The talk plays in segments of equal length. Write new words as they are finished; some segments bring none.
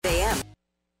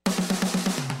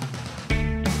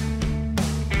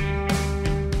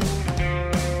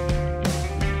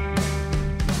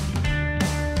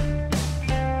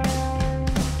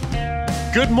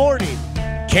Good morning,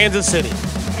 Kansas City.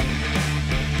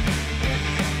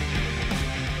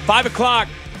 5 o'clock.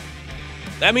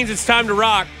 That means it's time to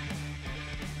rock.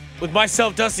 With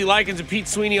myself, Dusty Likens, and Pete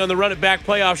Sweeney on the Run It Back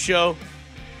playoff show.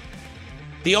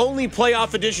 The only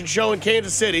playoff edition show in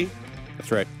Kansas City. That's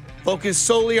right. Focused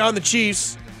solely on the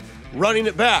Chiefs, running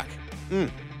it back.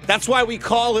 That's why we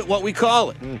call it what we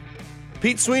call it.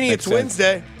 Pete Sweeney, Makes it's sense.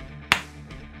 Wednesday.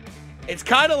 It's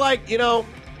kind of like,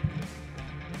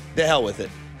 the hell with it.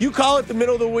 You call it the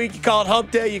middle of the week, you call it hump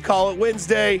day, you call it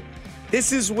Wednesday.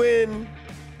 This is when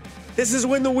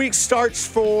the week starts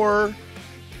for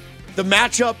the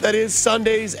matchup that is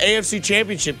Sunday's AFC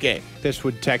Championship game. This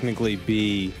would technically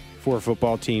be 4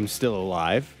 football teams still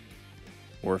alive,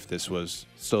 or if this was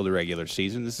still the regular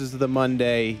season. This is the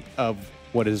Monday of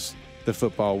what is the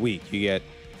football week. You get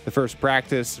the first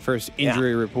practice, the first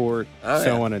injury report,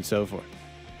 on and so forth.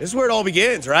 This is where it all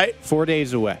begins, right? 4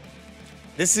 days away.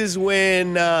 This is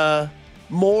when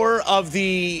more of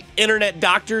the internet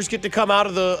doctors get to come out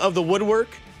of the woodwork.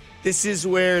 This is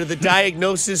where the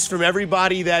diagnosis from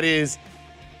everybody that is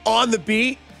on the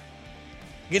beat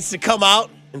gets to come out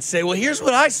and say, well, here's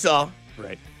what I saw.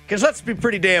 Right. Because let's be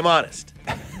pretty damn honest.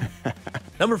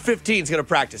 Number 15 is going to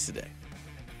practice today.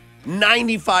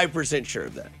 95% sure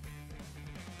of that.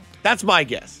 That's my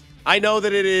guess. I know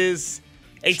that it is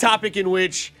a topic in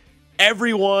which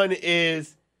everyone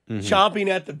is chomping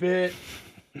at the bit.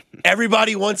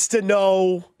 Everybody wants to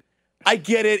know. I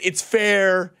get it. It's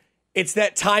fair. It's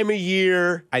that time of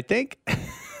year. I think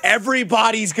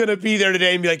Everybody's going to be there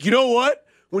today and be like, you know what?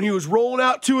 When he was rolling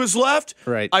out to his left,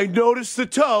 Right. I noticed the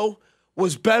toe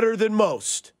was better than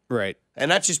most. right.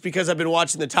 And that's just because I've been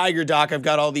watching the Tiger doc. I've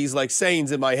got all these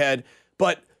sayings in my head.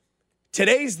 But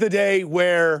today's the day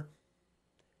where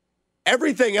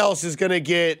everything else is going to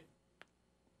get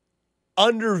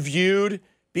underviewed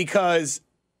because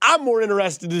I'm more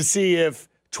interested to see if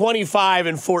 25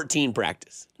 and 14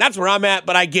 practice. That's where I'm at,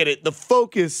 but I get it. The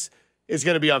focus is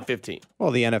going to be on 15.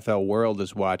 Well, the NFL world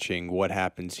is watching what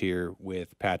happens here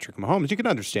with Patrick Mahomes. You can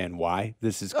understand why.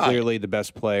 This is clearly the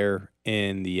best player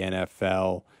in the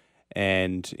NFL.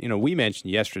 And, we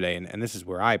mentioned yesterday, and this is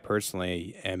where I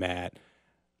personally am at,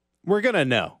 we're going to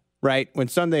know, right? When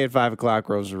Sunday at 5 o'clock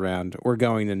rolls around, we're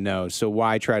going to know. So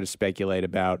why try to speculate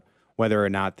about whether or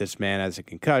not this man has a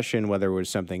concussion, whether it was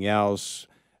something else,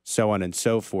 so on and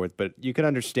so forth. But you can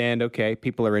understand, okay,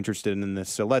 people are interested in this.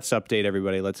 So let's update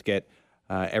everybody. Let's get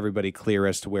everybody clear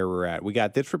as to where we're at. We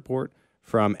got this report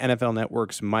from NFL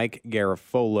Network's Mike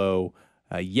Garafolo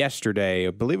yesterday.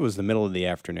 I believe it was the middle of the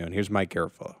afternoon. Here's Mike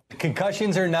Garafolo.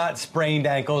 Concussions are not sprained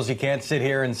ankles. You can't sit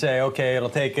here and say, okay, it'll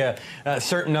take a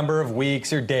certain number of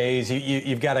weeks or days.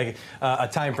 You've got a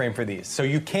time frame for these. So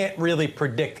you can't really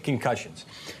predict concussions.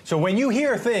 So when you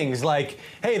hear things like,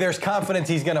 hey, there's confidence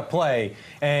he's going to play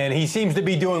and he seems to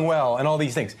be doing well and all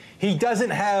these things, he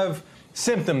doesn't have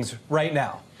symptoms right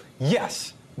now.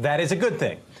 Yes, that is a good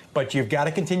thing. But you've got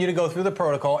to continue to go through the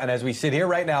protocol. And as we sit here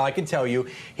right now, I can tell you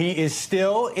he is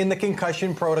still in the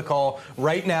concussion protocol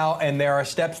right now. And there are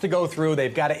steps to go through.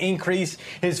 They've got to increase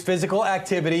his physical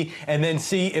activity and then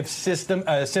see if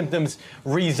symptoms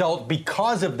result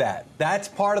because of that. That's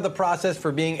part of the process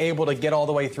for being able to get all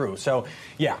the way through. So,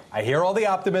 yeah, I hear all the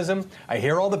optimism. I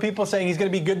hear all the people saying he's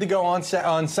going to be good to go on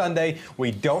Sunday.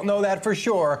 We don't know that for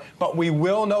sure, but we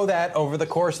will know that over the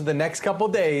course of the next couple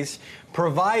days,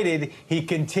 provided he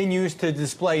continues to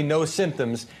display no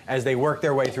symptoms as they work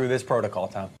their way through this protocol,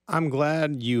 Tom. I'm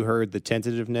glad you heard the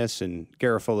tentativeness in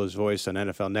Garafolo's voice on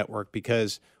NFL Network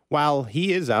because while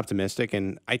he is optimistic,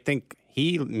 and I think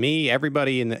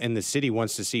everybody in the city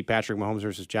wants to see Patrick Mahomes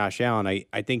versus Josh Allen,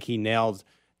 I think he nailed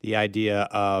the idea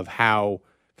of how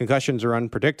concussions are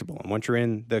unpredictable. And once you're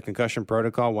in the concussion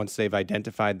protocol, once they've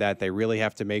identified that, they really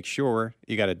have to make sure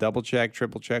you got to double check,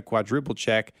 triple check, quadruple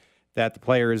check that the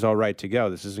player is all right to go.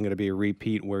 This isn't going to be a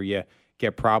repeat where you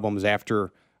get problems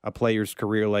after a player's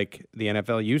career like the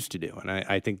NFL used to do. And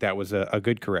I think that was a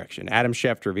good correction. Adam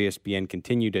Schefter of ESPN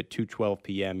continued at 2:12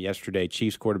 p.m. yesterday.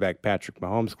 Chiefs quarterback Patrick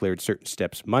Mahomes cleared certain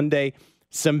steps Monday,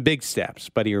 some big steps,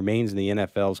 but he remains in the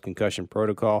NFL's concussion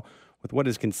protocol with what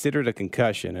is considered a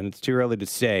concussion. And it's too early to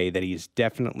say that he's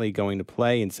definitely going to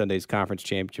play in Sunday's conference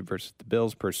championship versus the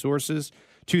Bills per sources.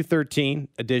 2:13.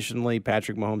 Additionally,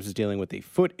 Patrick Mahomes is dealing with a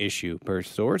foot issue per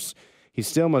source. He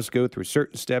still must go through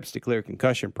certain steps to clear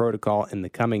concussion protocol in the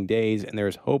coming days, and there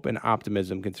is hope and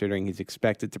optimism considering he's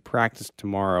expected to practice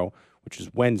tomorrow, which is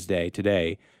Wednesday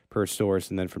today, per source.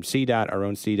 And then from CDOT, our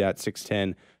own CDOT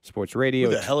 610 Sports Radio.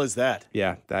 Who the hell is that?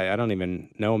 Yeah, I don't even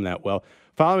know him that well.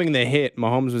 Following the hit,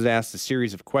 Mahomes was asked a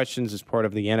series of questions as part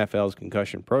of the NFL's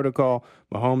concussion protocol.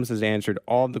 Mahomes has answered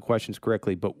all of the questions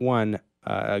correctly, but one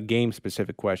a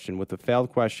game-specific question. With a failed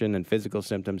question and physical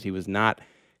symptoms, he was not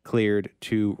cleared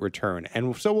to return.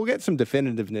 And so we'll get some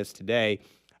definitiveness today.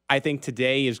 I think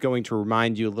today is going to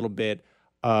remind you a little bit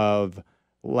of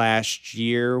last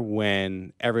year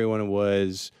when everyone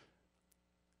was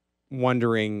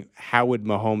wondering how would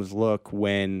Mahomes look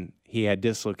when he had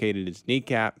dislocated his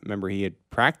kneecap. Remember, he had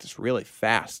practiced really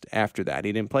fast after that.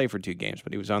 He didn't play for 2 games,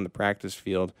 but he was on the practice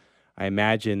field. I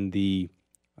imagine the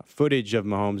footage of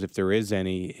Mahomes, if there is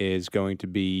any, is going to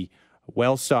be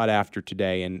well sought after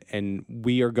today. And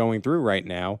we are going through right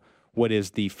now what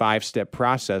is the 5-step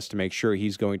process to make sure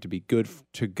he's going to be good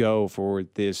to go for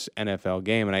this NFL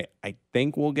game. And I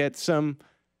think we'll get some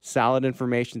solid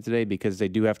information today because they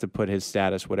do have to put his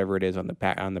status, whatever it is, on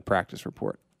the practice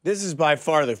report. This is by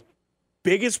far the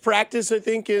biggest practice, I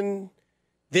think, in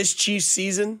this Chiefs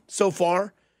season so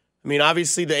far. I mean,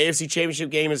 obviously, the AFC Championship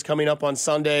game is coming up on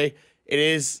Sunday. It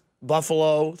is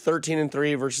Buffalo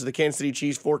 13-3 versus the Kansas City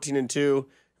Chiefs 14-2,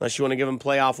 unless you want to give them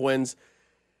playoff wins.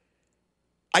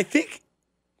 I think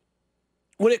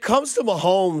when it comes to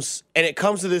Mahomes and it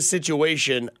comes to this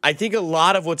situation, I think a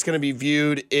lot of what's going to be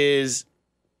viewed is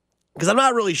because I'm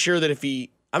not really sure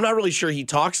he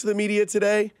talks to the media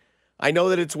today. I know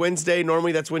that it's Wednesday.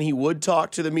 Normally that's when he would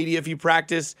talk to the media if he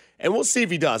practiced, and we'll see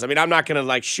if he does. I mean, I'm not going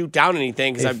to shoot down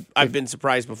anything because I've been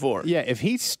surprised before. Yeah, if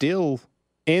he's still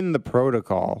in the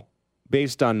protocol,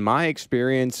 based on my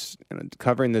experience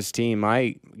covering this team,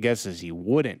 my guess is he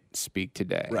wouldn't speak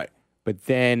today. Right. But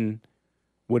then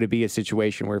would it be a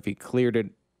situation where if he cleared it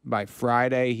by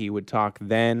Friday, he would talk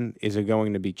then? Is it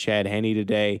going to be Chad Henne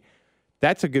today?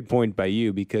 That's a good point by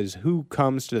you because who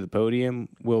comes to the podium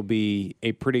will be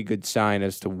a pretty good sign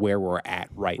as to where we're at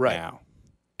right now.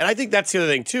 And I think that's the other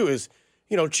thing, too, is,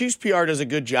 Chiefs PR does a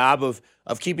good job of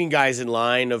keeping guys in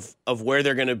line of where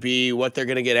they're going to be, what they're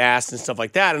going to get asked and stuff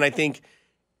like that. And I think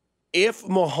if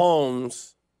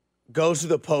Mahomes goes to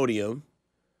the podium,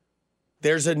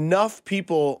 there's enough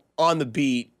people on the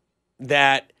beat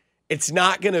that it's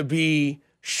not going to be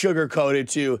sugar-coated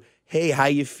to, hey, how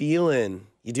you feeling?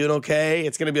 You doing okay?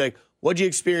 It's going to be like, what'd you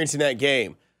experience in that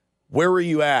game? Where were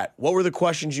you at? What were the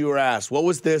questions you were asked? What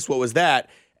was this? What was that?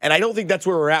 And I don't think that's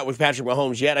where we're at with Patrick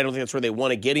Mahomes yet. I don't think that's where they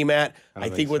want to get him at. I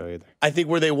think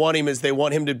where they want him is they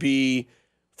want him to be,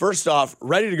 first off,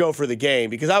 ready to go for the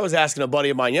game. Because I was asking a buddy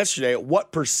of mine yesterday,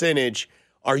 what percentage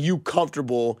are you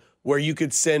comfortable where you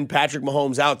could send Patrick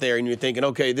Mahomes out there and you're thinking,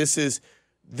 okay, this is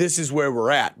where we're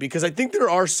at? Because I think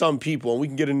there are some people, and we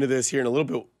can get into this here in a little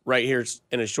bit right here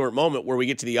in a short moment, where we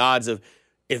get to the odds of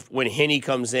when Henne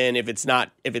comes in, if it's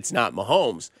not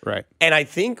Mahomes. Right. And I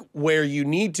think where you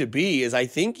need to be is I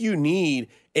think you need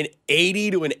an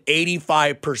 80 to an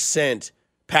 85%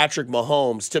 Patrick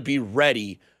Mahomes to be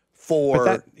ready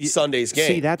for Sunday's game.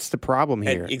 See, that's the problem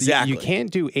here. Exactly. You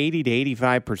can't do 80 to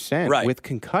 85% with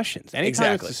concussions.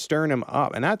 Anytime it's to stirring him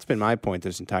up, and that's been my point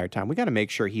this entire time, we got to make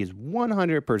sure he is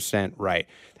 100% right.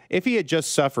 If he had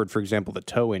just suffered, for example, the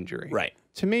toe injury, right?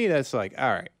 To me, that's like, all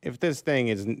right, if this thing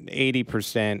is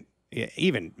 80%,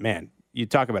 even, man, you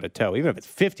talk about a toe, even if it's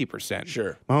 50%,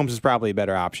 sure, Mahomes is probably a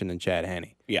better option than Chad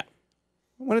Henne. Yeah.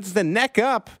 When it's the neck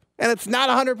up, and it's not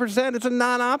 100%, it's a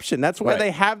non-option. That's why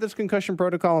they have this concussion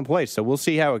protocol in place. So we'll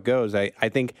see how it goes. I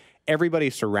think everybody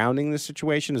surrounding this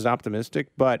situation is optimistic,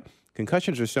 but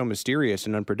concussions are so mysterious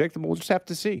and unpredictable. We'll just have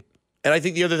to see. And I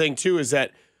think the other thing, too, is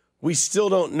that we still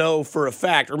don't know for a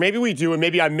fact, or maybe we do, and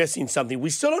maybe I'm missing something.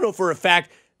 We still don't know for a fact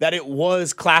that it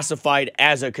was classified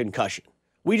as a concussion.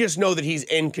 We just know that he's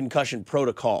in concussion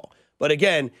protocol. But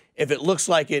again, if it looks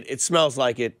like it, it smells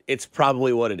like it, it's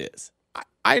probably what it is.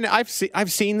 I've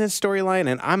seen this storyline,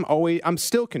 and I'm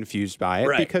still confused by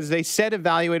it because they said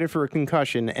evaluated for a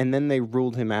concussion, and then they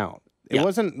ruled him out. It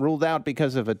wasn't ruled out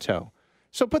because of a toe.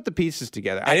 So put the pieces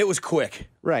together. And it was quick.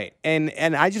 Right. And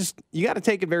you got to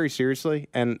take it very seriously.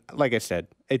 And like I said,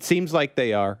 it seems like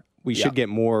they are. We should get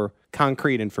more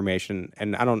concrete information.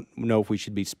 And I don't know if we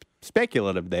should be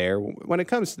speculative there when it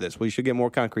comes to this. We should get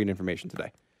more concrete information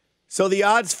today. So the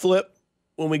odds flip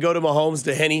when we go to Mahomes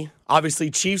to Henne.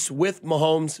 Obviously, Chiefs with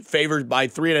Mahomes favored by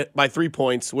 3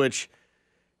 points, which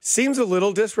seems a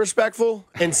little disrespectful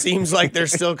and seems like they're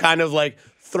still kind of like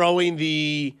throwing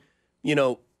the,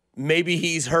 maybe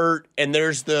he's hurt, and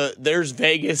there's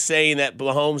Vegas saying that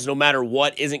Mahomes, no matter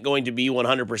what, isn't going to be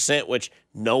 100%, which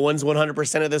no one's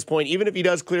 100% at this point. Even if he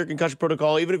does clear concussion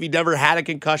protocol, even if he never had a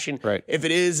concussion, if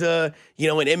it is an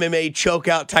MMA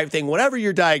chokeout type thing, whatever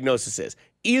your diagnosis is.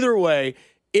 Either way,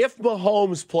 if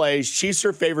Mahomes plays, Chiefs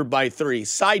are favored by 3.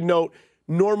 Side note,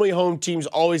 normally home teams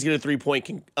always get a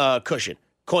 3-point cushion,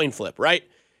 coin flip, right?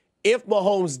 If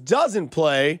Mahomes doesn't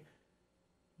play,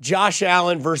 Josh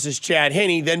Allen versus Chad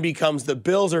Henne then becomes the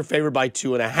Bills are favored by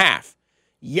 2.5.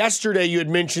 Yesterday, you had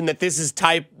mentioned that this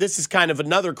is kind of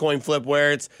another coin flip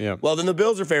where it's, well, then the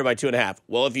Bills are favored by 2.5.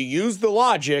 Well, if you use the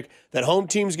logic that home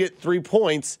teams get 3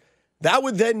 points, that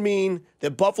would then mean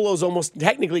that Buffalo's almost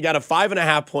technically got a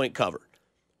 5.5-point cover,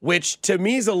 which to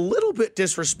me is a little bit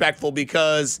disrespectful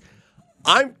because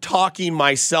I'm talking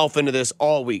myself into this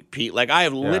all week, Pete. Like I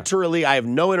have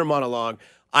no inner monologue.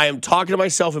 I am talking to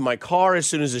myself in my car as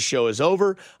soon as the show is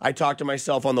over. I talk to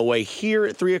myself on the way here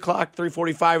at 3 o'clock,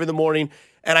 3:45 in the morning,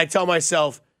 and I tell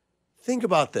myself, think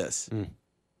about this.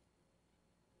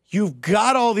 You've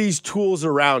got all these tools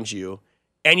around you,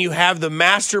 and you have the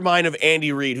mastermind of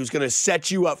Andy Reid who's going to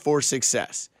set you up for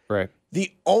success. Right.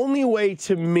 The only way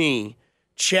to me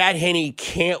Chad Henne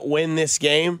can't win this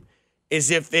game is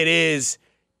if it is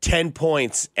 10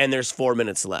 points and there's 4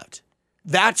 minutes left.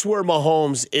 That's where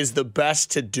Mahomes is the best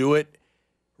to do it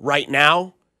right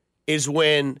now, is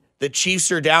when the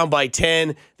Chiefs are down by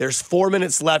 10, there's 4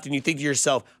 minutes left, and you think to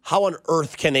yourself, how on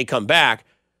earth can they come back?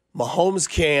 Mahomes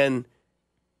can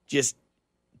just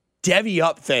divvy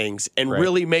up things and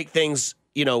really make things,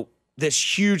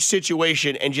 this huge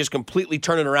situation and just completely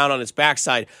turn it around on its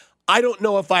backside. I don't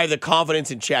know if I have the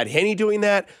confidence in Chad Henne doing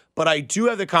that, but I do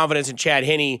have the confidence in Chad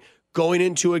Henne going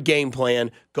into a game plan,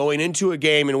 going into a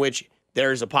game in which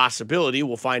there's a possibility,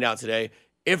 we'll find out today,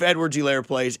 if Edwards-Helaire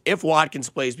plays, if Watkins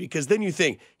plays, because then you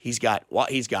think he's got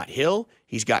Hill,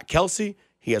 he's got Kelsey,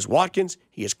 he has Watkins,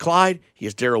 he has Clyde, he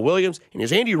has Darrell Williams, and he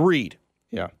has Andy Reid.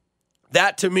 Yeah.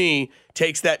 That, to me,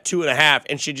 takes that 2.5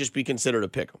 and should just be considered a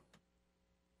pick 'em.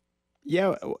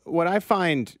 Yeah, what I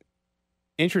find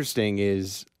interesting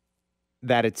is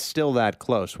that it's still that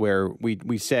close, where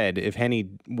we said if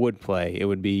Henne would play, it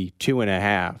would be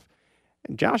 2.5.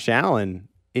 And Josh Allen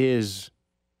is,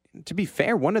 to be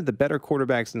fair, one of the better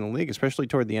quarterbacks in the league, especially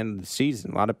toward the end of the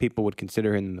season. A lot of people would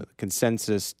consider him the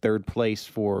consensus third place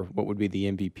for what would be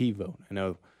the MVP vote. I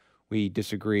know we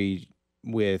disagree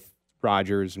with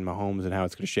Rodgers and Mahomes and how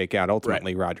it's going to shake out.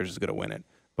 Ultimately, Rodgers is going to win it.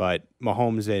 But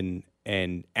Mahomes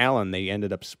and Allen, they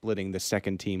ended up splitting the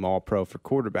second team All-Pro for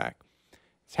quarterback.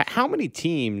 How many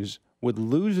teams would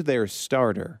lose their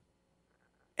starter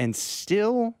and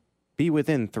still be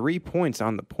within 3 points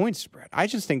on the point spread? I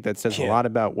just think that says a lot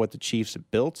about what the Chiefs have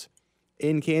built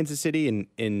in Kansas City,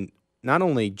 and not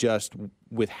only just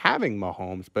with having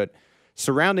Mahomes, but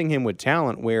surrounding him with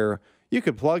talent where you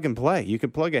could plug and play. You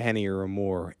could plug a Henne or a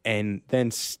Moore and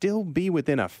then still be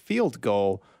within a field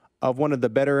goal of one of the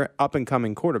better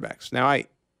up-and-coming quarterbacks. Now, I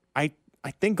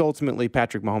think ultimately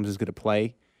Patrick Mahomes is going to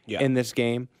play in this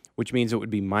game, which means it would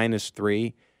be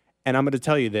 -3. And I'm going to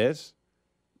tell you this.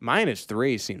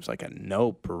 -3 seems like a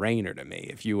no-brainer to me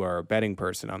if you are a betting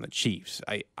person on the Chiefs.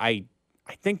 I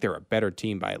think they're a better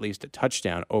team by at least a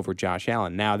touchdown over Josh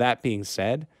Allen. Now, that being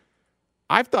said,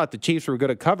 I've thought the Chiefs were going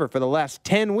to cover for the last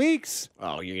 10 weeks.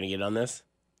 Oh, you're going to get on this?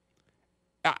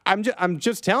 I'm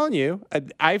just telling you.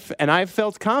 I've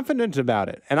felt confident about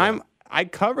it. And I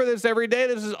cover this every day.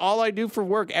 This is all I do for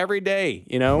work every day,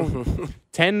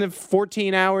 10 to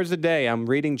 14 hours a day. I'm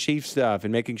reading Chiefs stuff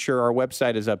and making sure our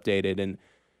website is updated.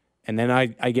 And then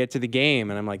I get to the game,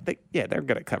 and I'm like, they're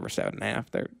going to cover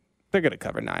 7.5. They're going to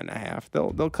cover 9.5.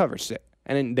 They'll cover 6.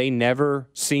 And they never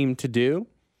seem to do.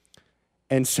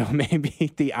 And so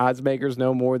maybe the odds makers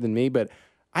know more than me. But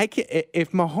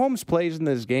if Mahomes plays in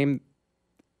this game,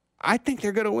 I think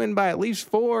they're going to win by at least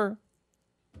 4.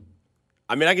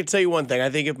 I mean, I can tell you one thing. I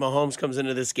think if Mahomes comes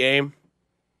into this game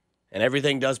and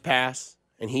everything does pass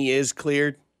and he is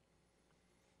cleared,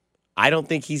 I don't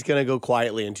think he's going to go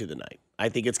quietly into the night. I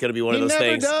think it's going to be one of those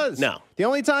things. He never does. No. The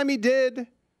only time he did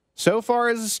so far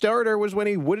as a starter was when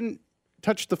he wouldn't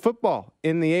touch the football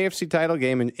in the AFC title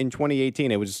game in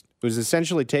 2018. It was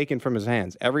essentially taken from his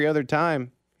hands. Every other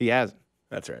time, he hasn't.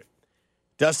 That's right.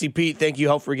 Dusty Pete, thank you,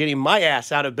 Hope, for getting my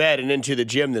ass out of bed and into the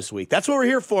gym this week. That's what we're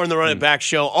here for in the Run It Back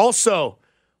show. Also,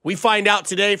 we find out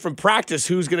today from practice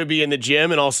who's going to be in the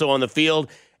gym and also on the field,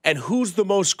 and who's the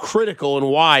most critical and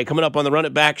why. Coming up on the Run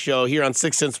It Back show here on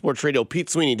 610 Sports Radio. Pete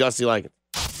Sweeney, Dusty Likens.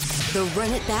 The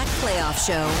Run It Back Playoff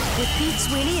Show with Pete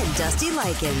Sweeney and Dusty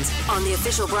Likens on the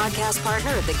official broadcast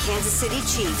partner of the Kansas City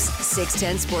Chiefs,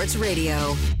 610 Sports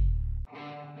Radio.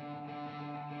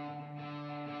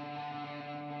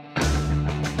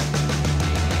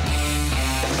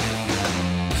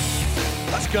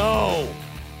 Let's go.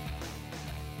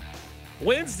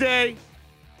 Wednesday,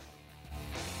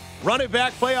 Run It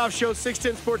Back Playoff Show,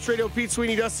 610 Sports Radio. Pete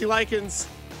Sweeney, Dusty Likens.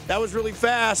 That was really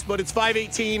fast, but it's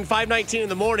 5:19 in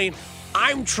the morning.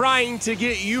 I'm trying to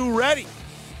get you ready.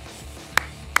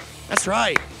 That's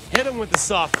right. Hit him with the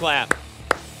soft clap.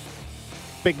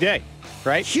 Big day.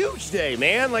 right? Huge day,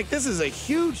 man. Like, this is a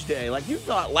huge day. Like, you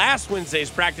thought last Wednesday's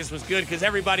practice was good because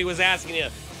everybody was asking you,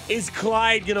 is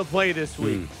Clyde going to play this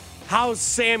week? How's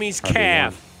Sammy's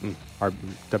calf?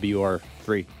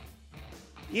 WR3.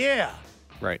 Yeah.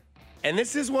 Right. And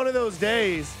this is one of those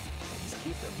days. Just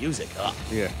keep the music up.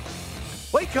 Yeah.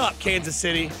 Wake up, Kansas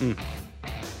City.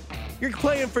 You're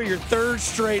playing for your third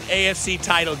straight AFC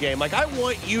title game. Like, I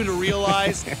want you to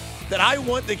realize that I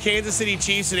want the Kansas City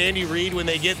Chiefs and Andy Reid, when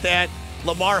they get that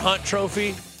Lamar Hunt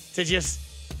trophy, to just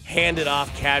hand it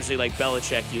off casually like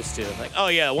Belichick used to. Like, oh,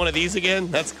 yeah, one of these again?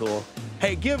 That's cool.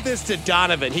 Hey, give this to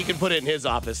Donovan. He can put it in his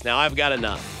office now. I've got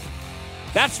enough.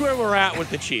 That's where we're at with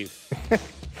the Chiefs.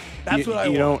 That's what I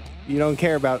want. You don't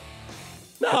care about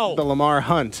the Lamar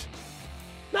Hunt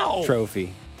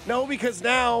trophy. No, because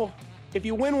now, if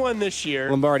you win one this year,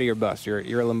 Lombardi or bust. You're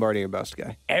a Lombardi or bust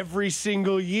guy. Every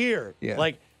single year. Yeah.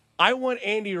 Like, I want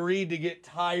Andy Reid to get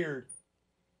tired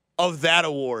of that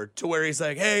award to where he's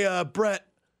like, hey, Brett,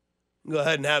 go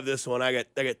ahead and have this one. I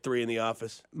got 3 in the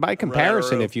office. By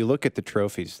comparison, if you look at the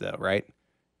trophies, though, right?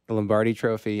 The Lombardi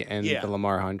Trophy and the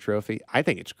Lamar Hunt Trophy. I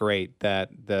think it's great that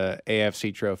the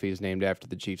AFC Trophy is named after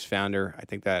the Chiefs founder. I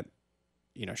think that,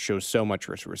 shows so much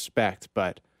respect.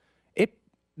 But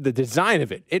the design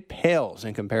of it pales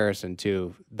in comparison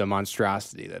to the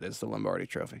monstrosity that is the Lombardi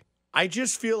Trophy. I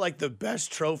just feel like the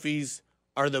best trophies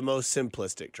are the most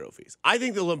simplistic trophies. I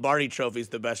think the Lombardi Trophy is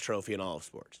the best trophy in all of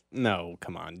sports. No,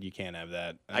 come on. You can't have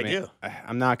that. I do.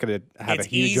 I'm not going to have a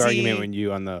huge argument with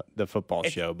you on the football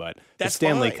show, but the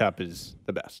Stanley Cup is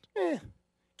the best.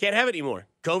 Can't have it anymore.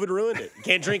 COVID ruined it.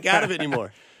 Can't drink out of it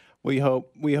anymore. We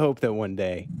hope that one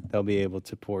day they'll be able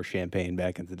to pour champagne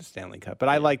back into the Stanley Cup. But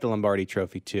I like the Lombardi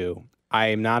Trophy, too. I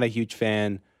am not a huge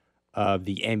fan of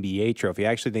the NBA trophy.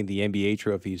 I actually think the NBA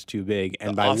trophy is too big,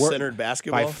 and off-centered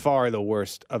basketball, by far the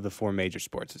worst of the 4 major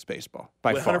sports is baseball.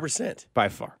 By 100%. By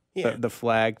far. Yeah. The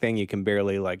flag thing you can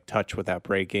barely touch without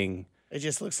breaking. It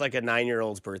just looks like a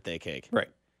 9-year-old's birthday cake. Right.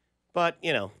 But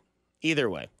either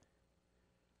way,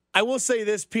 I will say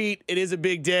this, Pete. It is a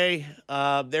big day.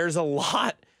 There's a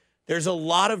lot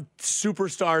of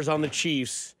superstars on the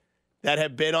Chiefs that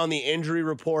have been on the injury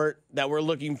report that we're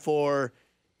looking for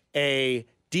a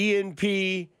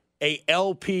DNP, a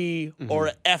LP, or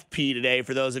a FP today.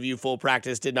 For those of you full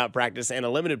practice, did not practice, and a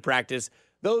limited practice.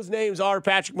 Those names are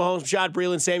Patrick Mahomes, Rashad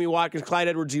Breeland, Sammy Watkins, Clyde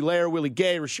Edwards-Helaire, Willie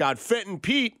Gay, Rashad Fenton.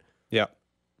 Pete,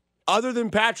 other than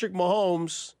Patrick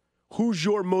Mahomes, who's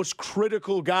your most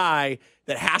critical guy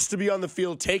that has to be on the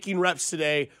field taking reps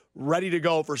today, ready to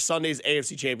go for Sunday's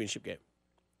AFC Championship game?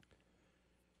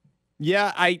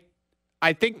 Yeah,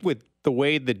 I think with the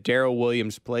way that Darrell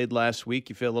Williams played last week,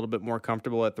 you feel a little bit more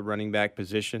comfortable at the running back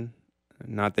position.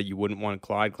 Not that you wouldn't want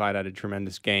Clyde. Clyde had a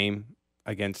tremendous game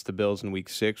against the Bills in Week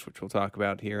 6, which we'll talk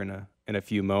about here in a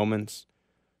few moments.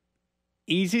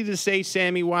 Easy to say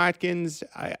Sammy Watkins.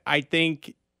 I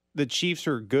think the Chiefs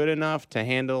are good enough to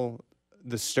handle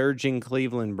the surging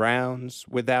Cleveland Browns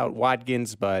without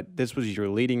Watkins, but this was your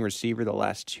leading receiver the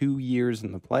last 2 years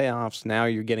in the playoffs. Now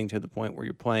you're getting to the point where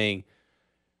you're playing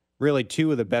really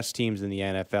 2 of the best teams in the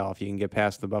NFL. If you can get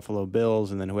past the Buffalo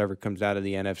Bills and then whoever comes out of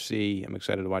the NFC, I'm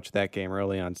excited to watch that game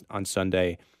early on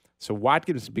Sunday. So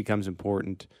Watkins becomes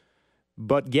important.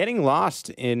 But getting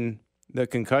lost in the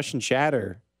concussion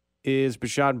chatter is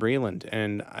Rashad Breeland,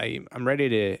 and I'm ready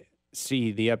to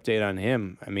see the update on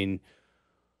him. I mean,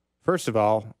 first of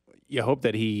all, you hope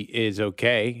that he is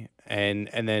okay. And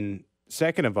then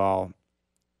second of all,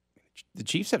 the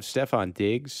Chiefs have Stephon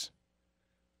Diggs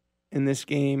in this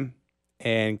game,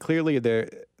 and clearly they're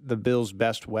the Bills'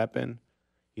 best weapon.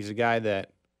 He's a guy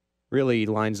that really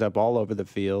lines up all over the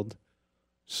field,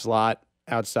 slot,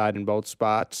 outside in both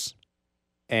spots.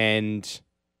 And,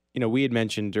 we had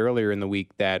mentioned earlier in the week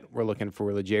that we're looking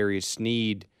for L'Jarius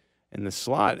Sneed in the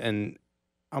slot, and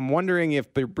I'm wondering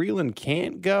if Breeland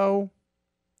can't go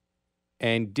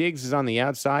and Diggs is on the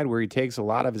outside where he takes a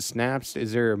lot of his snaps.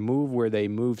 Is there a move where they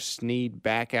move Sneed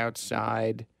back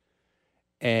outside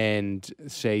and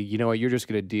say, you know what, you're just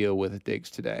going to deal with Diggs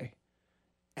today?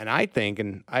 And I think,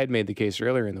 and I had made the case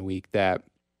earlier in the week, that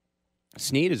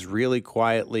Sneed is really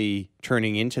quietly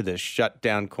turning into this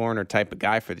shutdown corner type of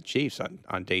guy for the Chiefs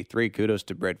on day 3. Kudos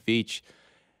to Brett Veach.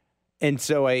 And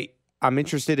so I'm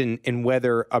interested in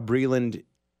whether a Breeland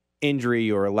injury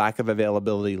or a lack of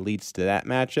availability leads to that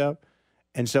matchup.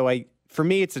 And so for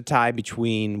me, it's a tie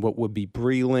between what would be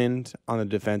Breeland on the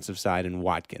defensive side and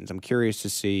Watkins. I'm curious to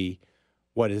see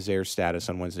what is their status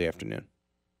on Wednesday afternoon.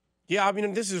 Yeah, I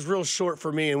mean, this is real short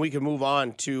for me, and we can move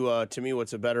on to me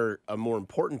what's a more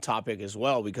important topic as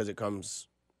well, because it comes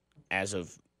as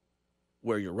of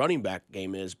where your running back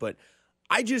game is. But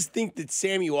I just think that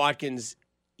Sammy Watkins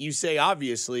you say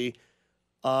obviously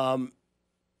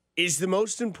is the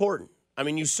most important. I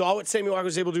mean, you saw what Sammy Watkins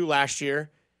was able to do last year.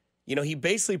 You know, he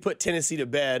basically put Tennessee to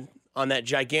bed on that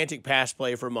gigantic pass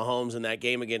play for Mahomes in that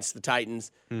game against the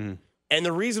Titans. Mm-hmm. And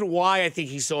the reason why I think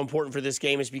he's so important for this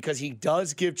game is because he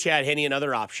does give Chad Henne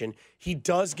another option. He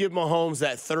does give Mahomes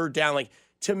that third down. Like,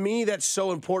 to me, that's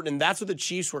so important. And that's what the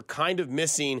Chiefs were kind of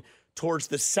missing towards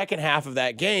the second half of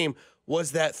that game,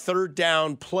 was that third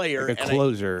down player. Like a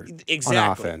closer exactly.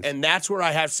 on offense. And that's where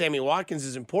I have Sammy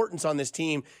Watkins' importance on this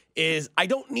team is I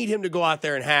don't need him to go out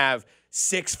there and have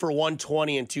 6 for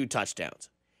 120 and 2 touchdowns.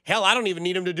 Hell, I don't even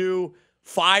need him to do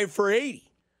 5 for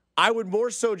 80. I would more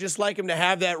so just like him to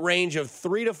have that range of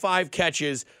 3 to 5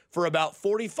 catches for about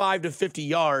 45 to 50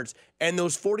 yards, and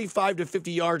those 45 to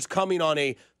 50 yards coming on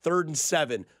a 3rd and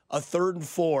 7, a 3rd and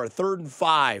 4, a 3rd and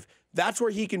 5. That's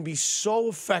where he can be so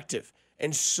effective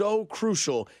and so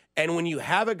crucial. And when you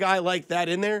have a guy like that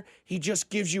in there, he just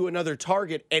gives you another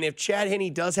target. And if Chad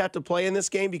Henne does have to play in this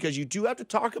game, because you do have to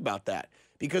talk about that,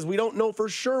 because we don't know for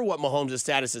sure what Mahomes'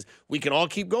 status is. We can all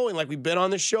keep going like we've been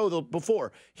on this show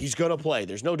before. He's going to play.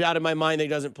 There's no doubt in my mind that he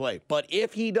doesn't play. But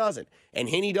if he doesn't, and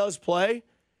Henne does play,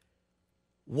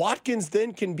 Watkins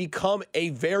then can become a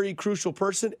very crucial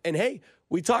person. And hey,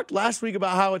 we talked last week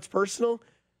about how it's personal.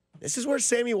 This is where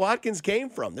Sammy Watkins came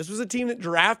from. This was a team that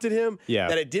drafted him,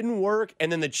 that it didn't work.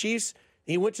 And then the Chiefs,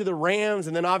 he went to the Rams,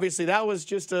 and then obviously that was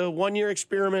just a one-year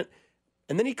experiment.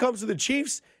 And then he comes to the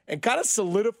Chiefs and kind of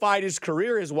solidified his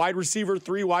career as wide receiver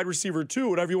 3, wide receiver 2,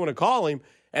 whatever you want to call him.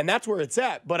 And that's where it's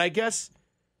at. But I guess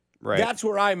that's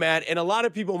where I'm at. And a lot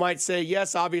of people might say,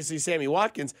 yes, obviously Sammy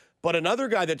Watkins. But another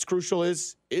guy that's crucial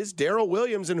is Darrell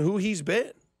Williams and who he's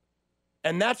been.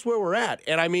 And that's where we're at.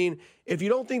 And I mean, if you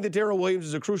don't think that Darrell Williams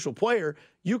is a crucial player,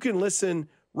 you can listen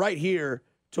right here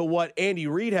to what Andy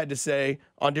Reid had to say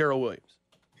on Darrell Williams.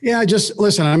 Yeah, just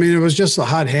listen. I mean, it was just a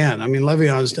hot hand. I mean,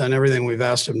 Le'Veon's done everything we've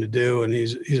asked him to do, and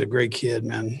he's a great kid,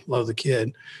 man. Love the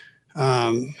kid.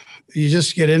 You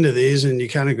just get into these, and you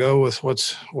kind of go with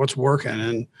what's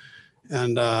working,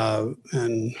 and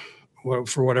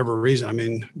for whatever reason, I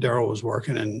mean, Darrell was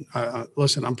working, and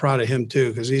listen, I'm proud of him too,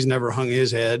 because he's never hung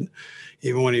his head.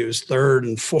 Even when he was 3rd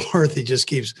and 4th, he just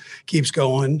keeps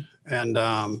going,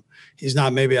 and he's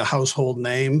not maybe a household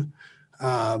name.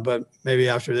 But maybe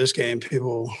after this game,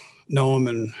 people know him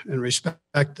and respect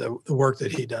the work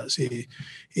that he does.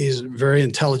 He's a very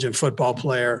intelligent football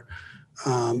player,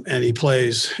 and he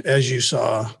plays, as you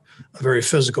saw, a very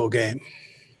physical game.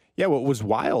 Yeah, what was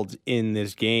wild in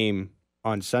this game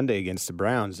on Sunday against the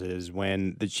Browns is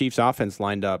when the Chiefs offense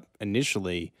lined up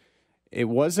initially, it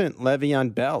wasn't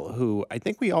Le'Veon Bell, who I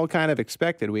think we all kind of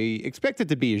expected. We expected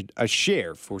to be a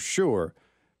share for sure,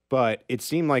 but it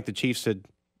seemed like the Chiefs had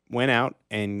went out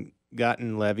and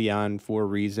gotten Le'Veon for a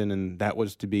reason, and that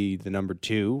was to be the number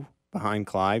 2 behind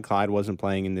Clyde. Clyde wasn't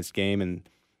playing in this game, and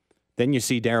then you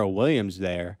see Darrell Williams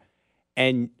there.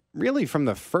 And really from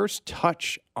the first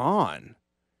touch on,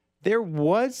 there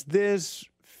was this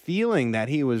feeling that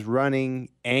he was running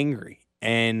angry.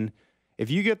 And if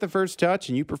you get the first touch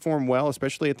and you perform well,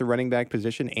 especially at the running back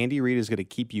position, Andy Reid is going to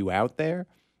keep you out there.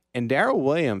 And Darrell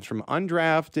Williams, from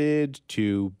undrafted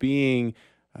to being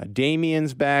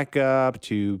Damien's backup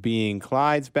to being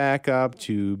Clyde's backup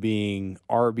to being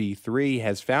RB3,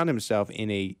 has found himself in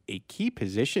a key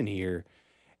position here.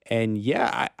 And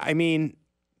yeah, I mean,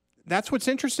 that's what's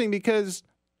interesting, because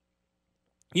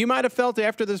you might have felt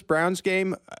after this Browns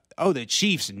game, the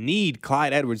Chiefs need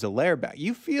Clyde Edwards-Helaire back.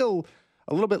 You feel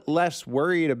a little bit less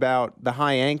worried about the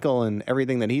high ankle and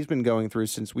everything that he's been going through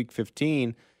since week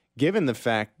 15, given the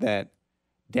fact that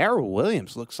Darrell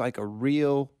Williams looks like a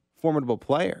real formidable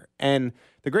player. And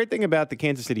the great thing about the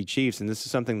Kansas City Chiefs, and this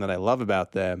is something that I love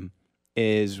about them,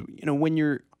 is, when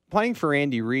you're playing for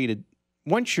Andy Reid,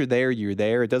 once you're there, you're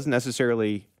there. It doesn't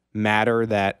necessarily matter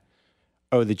that,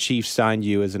 the Chiefs signed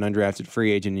you as an undrafted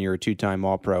free agent and you're a 2-time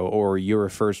All-Pro, or you're a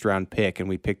first-round pick and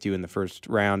we picked you in the first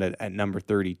round at number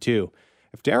 32.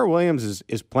 If Darrell Williams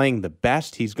is playing the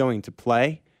best he's going to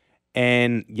play,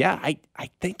 and yeah, I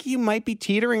think you might be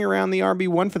teetering around the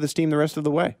RB1 for this team the rest of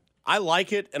the way. I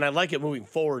like it, and I like it moving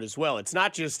forward as well. It's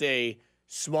not just a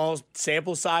small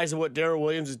sample size of what Darrell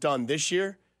Williams has done this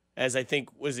year, as I think,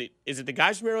 is it the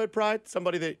guys from Arrowhead Pride,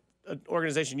 an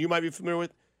organization you might be familiar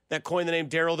with, that coined the name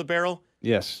Darrell the Barrel?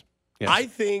 Yes. I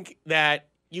think that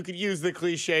you could use the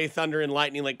cliche thunder and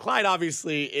lightning. Like, Clyde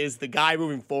obviously is the guy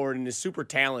moving forward and is super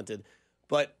talented.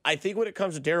 But I think when it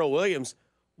comes to Darrell Williams,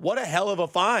 what a hell of a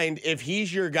find if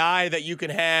he's your guy that you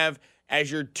can have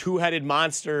as your two-headed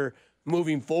monster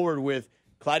moving forward with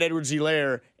Clyde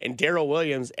Edwards-Helaire and Darrell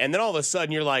Williams. And then all of a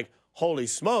sudden you're like, holy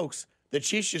smokes, the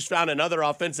Chiefs just found another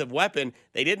offensive weapon.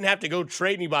 They didn't have to go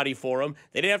trade anybody for him.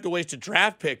 They didn't have to waste a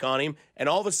draft pick on him. And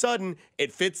all of a sudden,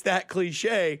 it fits that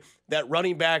cliche that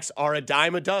running backs are a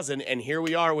dime a dozen. And here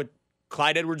we are with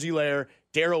Clyde Edwards-Helaire,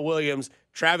 Darrell Williams,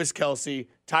 Travis Kelce,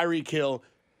 Tyreek Hill.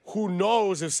 Who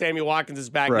knows if Sammy Watkins is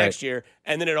back next year?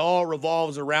 And then it all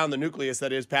revolves around the nucleus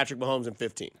that is Patrick Mahomes in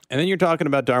 15. And then you're talking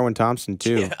about Darwin Thompson,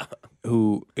 too,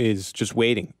 who is just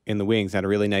waiting in the wings. Had a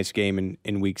really nice game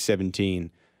in Week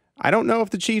 17. I don't know if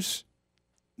the Chiefs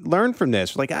learn from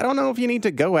this. Like, I don't know if you need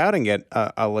to go out and get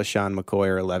a LaShawn McCoy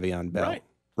or a Le'Veon Bell,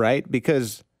 right?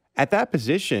 Because at that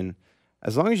position,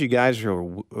 as long as you guys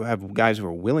have guys who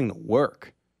are willing to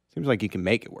work, seems like you can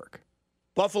make it work.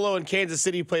 Buffalo and Kansas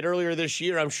City played earlier this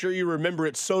year. I'm sure you remember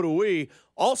it. So do we.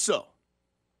 Also,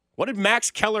 what did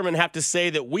Max Kellerman have to say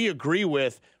that we agree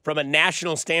with from a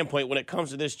national standpoint when it comes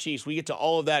to this Chiefs? We get to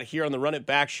all of that here on the Run It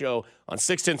Back show on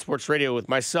 610 Sports Radio with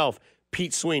myself,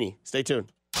 Pete Sweeney. Stay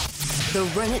tuned. The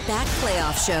Run It Back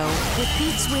Playoff Show with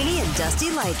Pete Sweeney and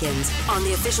Dusty Likens on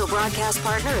the official broadcast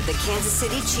partner of the Kansas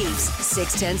City Chiefs,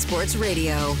 610 Sports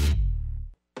Radio.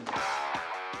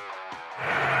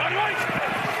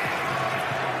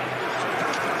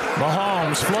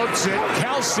 Mahomes floats it.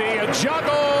 Kelce, a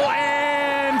juggle,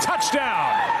 and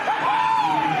touchdown.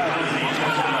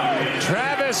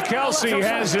 Travis Kelce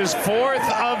has his 4th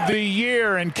of the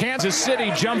year, and Kansas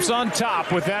City jumps on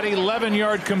top with that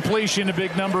 11-yard completion to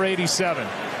big number 87.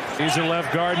 He's a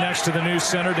left guard next to the new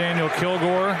center, Daniel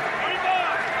Kilgore.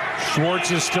 Schwartz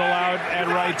is still out at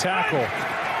right tackle,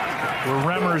 where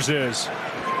Remmers is.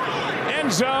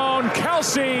 End zone,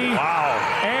 Kelce.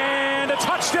 Wow. And a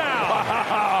touchdown.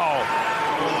 Wow.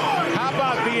 How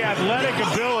about the athletic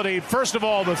ability? First of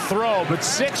all, the throw, but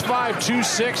 6'5",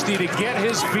 260 to get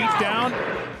his feet down.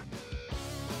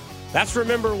 That's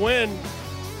Remember When.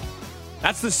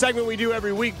 That's the segment we do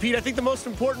every week. Pete, I think the most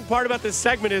important part about this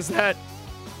segment is that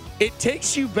it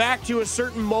takes you back to a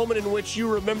certain moment in which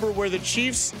you remember where the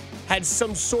Chiefs had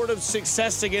some sort of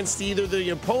success against either the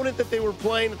opponent that they were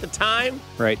playing at the time,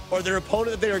 or their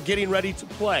opponent that they were getting ready to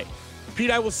play.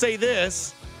 Pete, I will say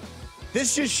this.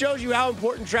 This just shows you how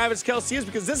important Travis Kelce is,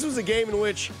 because this was a game in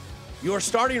which your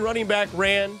starting running back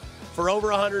ran for over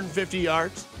 150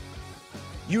 yards.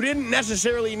 You didn't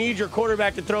necessarily need your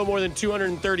quarterback to throw more than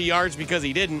 230 yards because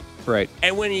he didn't. Right.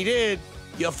 And when he did,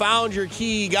 you found your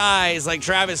key guys like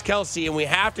Travis Kelce, and we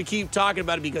have to keep talking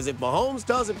about it because if Mahomes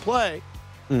doesn't play,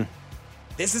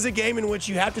 this is a game in which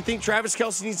you have to think Travis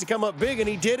Kelce needs to come up big, and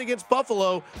he did against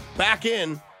Buffalo back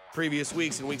in previous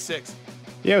weeks in Week 6.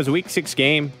 Yeah, it was a Week 6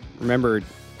 game. Remember,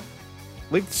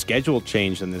 I think the schedule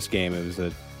changed in this game. It was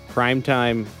a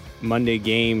primetime Monday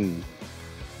game,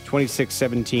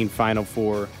 26-17 Final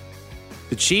Four.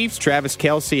 The Chiefs, Travis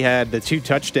Kelce had the 2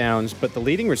 touchdowns, but the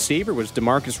leading receiver was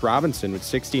Demarcus Robinson with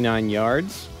 69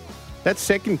 yards. That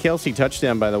second Kelce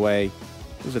touchdown, by the way,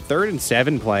 was a 3rd and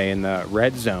 7 play in the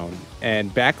red zone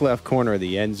and back left corner of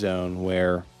the end zone,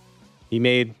 where he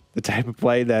made the type of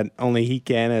play that only he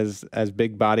can as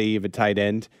big body of a tight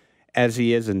end as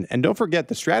he is. And don't forget,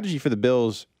 the strategy for the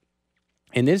Bills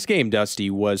in this game, Dusty,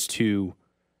 was to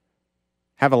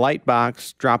have a light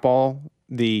box, drop all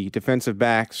the defensive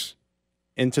backs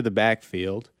into the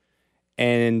backfield,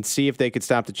 and see if they could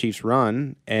stop the Chiefs'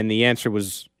 run. And the answer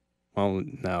was, well,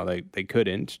 no, they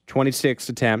couldn't. 26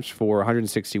 attempts for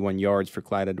 161 yards for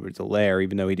Clyde Edwards-Helaire,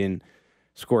 even though he didn't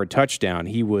score a touchdown.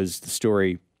 He was the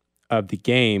story of the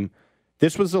game.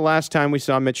 This was the last time we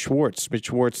saw Mitch Schwartz. Mitch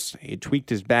Schwartz, he tweaked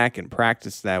his back in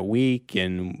practice that week,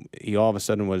 and he all of a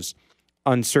sudden was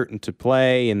uncertain to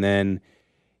play, and then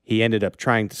he ended up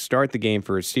trying to start the game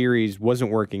for a series,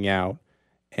 wasn't working out,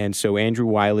 and so Andrew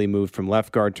Wiley moved from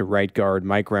left guard to right guard,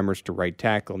 Mike Remmers to right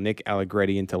tackle, Nick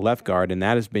Allegretti into left guard, and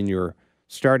that has been your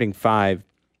starting 5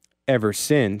 ever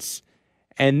since.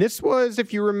 And this was,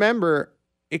 if you remember,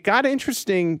 it got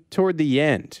interesting toward the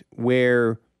end,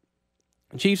 where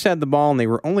Chiefs had the ball and they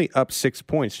were only up 6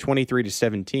 points,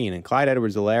 23-17. And Clyde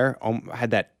Edwards-Helaire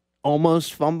had that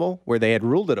almost fumble where they had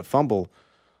ruled it a fumble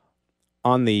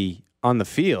on the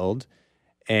field,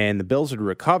 and the Bills had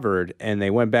recovered, and they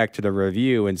went back to the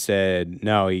review and said,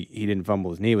 no, he didn't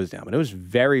fumble, his knee was down. But it was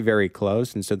very, very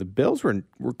close. And so the Bills were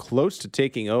close to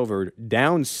taking over,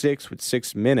 down 6 with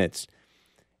 6 minutes,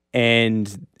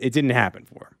 and it didn't happen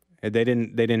for them. They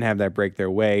didn't have that break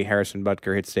their way. Harrison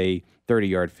Butker hits a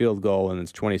 30-yard field goal, and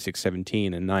it's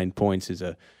 26-17, and 9 points is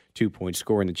a 2-point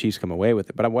score, and the Chiefs come away with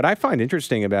it. But what I find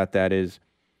interesting about that is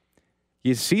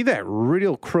you see that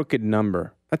real crooked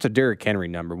number. That's a Derrick Henry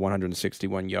number,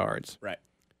 161 yards. Right.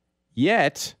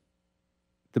 Yet,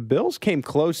 the Bills came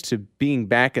close to being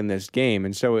back in this game,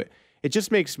 and so it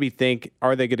just makes me think,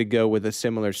 are they going to go with a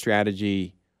similar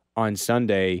strategy on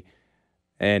Sunday?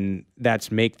 And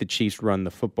that's make the Chiefs run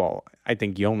the football. I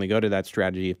think you only go to that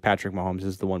strategy if Patrick Mahomes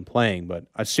is the one playing, but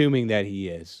assuming that he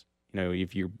is,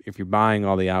 if you're buying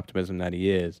all the optimism that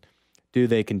he is, do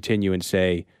they continue and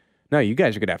say, no, you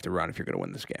guys are going to have to run if you're going to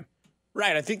win this game?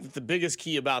 Right. I think that the biggest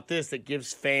key about this that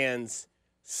gives fans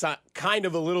kind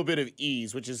of a little bit of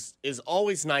ease, which is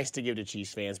always nice to give to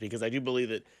Chiefs fans, because I do believe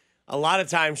that a lot of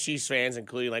times Chiefs fans,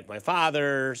 including like my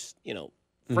father's,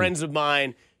 friends of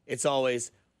mine, it's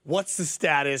always, what's the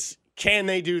status? Can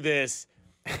they do this?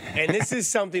 And this is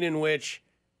something in which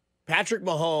Patrick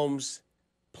Mahomes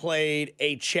played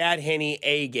a Chad Henne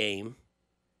A game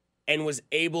and was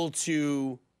able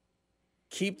to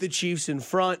keep the Chiefs in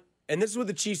front. And this is what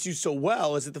the Chiefs do so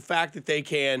well, is that the fact that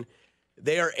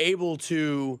they are able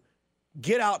to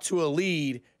get out to a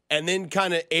lead and then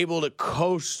kind of able to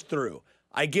coast through.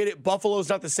 I get it. Buffalo's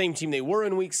not the same team they were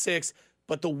in week 6,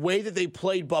 but the way that they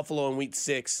played Buffalo in week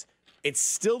 6, it's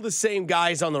still the same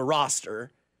guys on the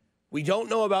roster. We don't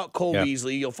know about Cole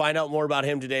Beasley. You'll find out more about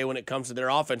him today when it comes to their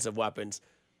offensive weapons.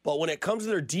 But when it comes to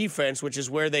their defense, which is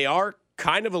where they are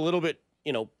kind of a little bit,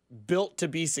 built to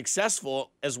be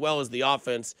successful as well as the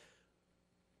offense,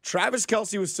 Travis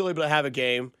Kelce was still able to have a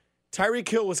game. Tyreek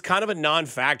Hill was kind of a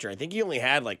non-factor. I think he only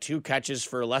had like 2 catches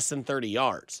for less than 30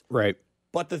 yards. Right.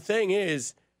 But the thing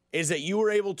is that you were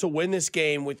able to win this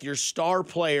game with your star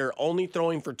player only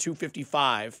throwing for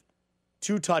 255,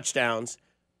 2 touchdowns.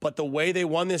 But the way they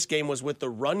won this game was with the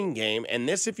running game. And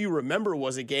this, if you remember,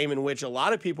 was a game in which a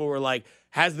lot of people were like,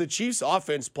 has the Chiefs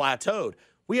offense plateaued?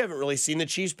 We haven't really seen the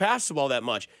Chiefs pass the ball that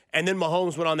much. And then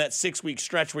Mahomes went on that 6-week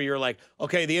stretch where you're like,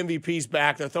 okay, the MVP's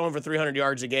back. They're throwing for 300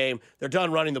 yards a game. They're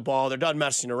done running the ball. They're done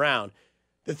messing around.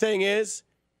 The thing is,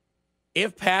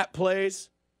 if Pat plays,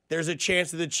 there's a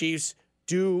chance that the Chiefs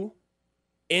do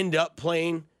end up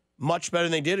playing much better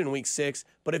than they did in week 6.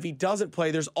 But if he doesn't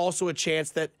play, there's also a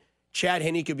chance that Chad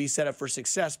Henne could be set up for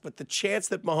success. But the chance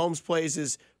that Mahomes plays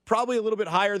is probably a little bit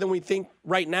higher than we think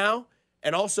right now.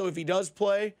 And also, if he does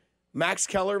play, Max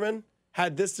Kellerman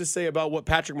had this to say about what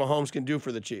Patrick Mahomes can do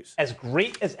for the Chiefs. As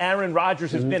great as Aaron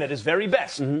Rodgers has been at his very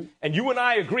best, and you and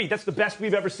I agree that's the best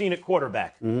we've ever seen at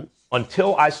quarterback,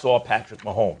 until I saw Patrick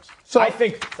Mahomes. So I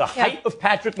think the height of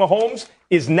Patrick Mahomes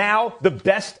is now the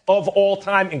best of all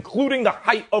time, including the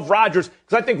height of Rodgers,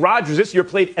 because I think Rodgers this year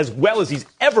played as well as he's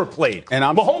ever played. And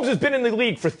Mahomes has been in the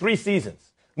league for 3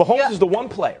 seasons. Mahomes is the one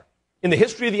player in the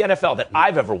history of the NFL that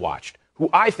I've ever watched who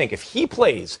I think if he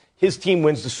plays, his team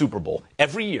wins the Super Bowl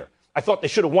every year. I thought they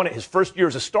should have won it his first year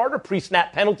as a starter.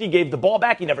 Pre-snap penalty, gave the ball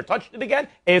back. He never touched it again.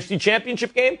 AFC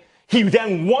Championship game. He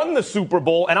then won the Super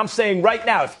Bowl, and I'm saying right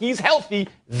now, if he's healthy,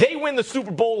 they win the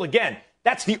Super Bowl again.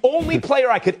 That's the only player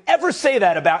I could ever say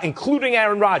that about, including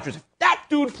Aaron Rodgers. If that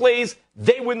dude plays,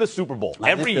 they win the Super Bowl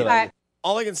every year.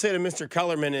 All I can say to Mr.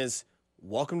 Kellerman is,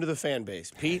 welcome to the fan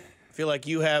base. Pete, I feel like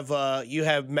you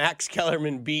have Max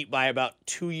Kellerman beat by about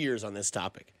 2 years on this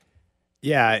topic.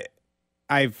 Yeah,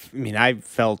 I've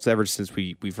felt ever since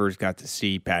we first got to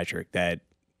see Patrick that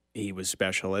he was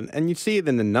special. And you see it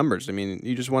in the numbers. I mean,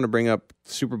 you just want to bring up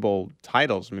Super Bowl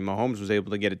titles. I mean, Mahomes was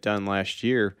able to get it done last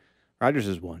year. Rodgers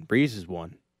has won. Breeze has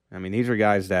won. I mean, these are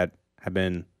guys that have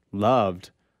been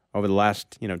loved over the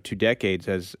last 2 decades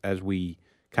as we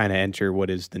kind of enter what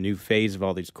is the new phase of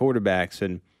all these quarterbacks.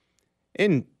 And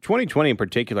in 2020 in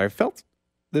particular, I felt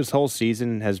this whole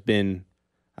season has been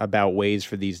about ways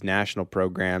for these national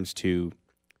programs to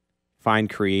find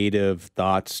creative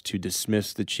thoughts to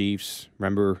dismiss the Chiefs.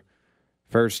 Remember,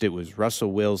 first it was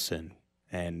Russell Wilson,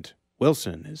 and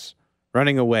Wilson is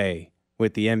running away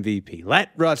with the MVP.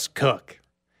 Let Russ cook.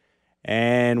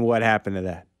 And what happened to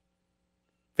that?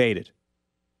 Faded.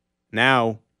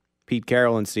 Now, Pete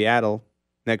Carroll in Seattle,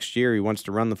 next year he wants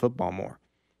to run the football more.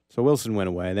 So Wilson went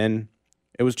away. Then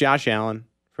it was Josh Allen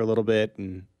for a little bit,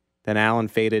 and then Allen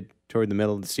faded toward the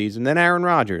middle of the season. Then Aaron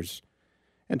Rodgers.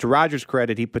 And to Rodgers'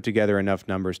 credit, he put together enough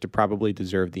numbers to probably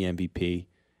deserve the MVP,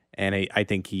 and I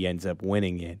think he ends up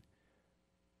winning it.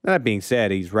 That being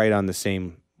said, he's right on the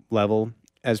same level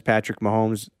as Patrick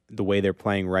Mahomes, the way they're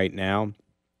playing right now.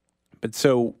 But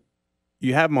so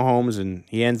you have Mahomes, and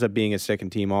he ends up being a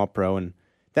second-team All-Pro, and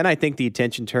then I think the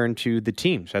attention turned to the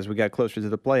teams as we got closer to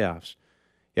the playoffs.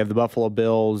 You have the Buffalo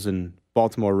Bills and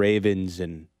Baltimore Ravens,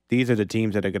 and these are the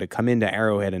teams that are going to come into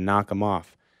Arrowhead and knock them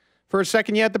off. For a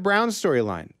second, you had the Browns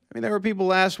storyline. I mean, there were people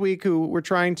last week who were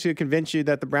trying to convince you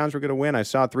that the Browns were going to win. I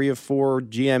saw 3 of 4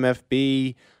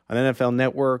 GMFB on NFL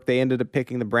Network. They ended up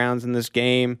picking the Browns in this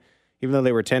game, even though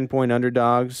they were 10-point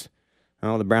underdogs.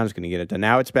 Oh, the Browns going to get it done.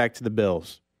 Now it's back to the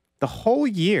Bills. The whole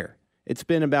year, it's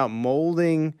been about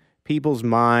molding people's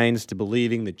minds to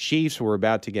believing the Chiefs were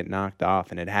about to get knocked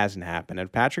off, and it hasn't happened.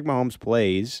 If Patrick Mahomes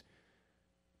plays,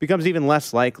 it becomes even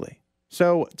less likely.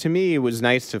 So to me, it was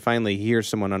nice to finally hear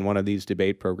someone on one of these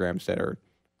debate programs that are,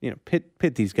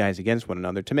 pit these guys against one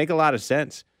another to make a lot of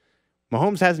sense.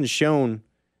 Mahomes hasn't shown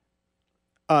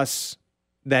us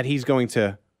that he's going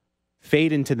to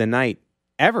fade into the night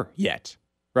ever yet,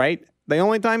 right? The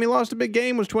only time he lost a big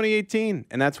game was 2018,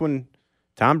 and that's when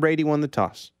Tom Brady won the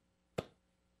toss.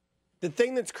 The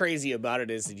thing that's crazy about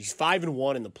it is that he's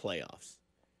 5-1 in the playoffs.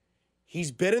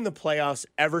 He's been in the playoffs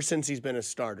ever since he's been a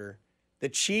starter. The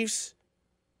Chiefs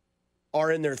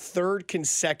are in their third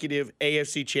consecutive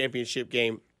AFC Championship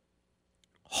game,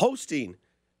 hosting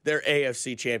their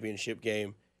AFC Championship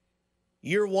game.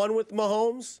 Year one with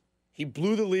Mahomes, he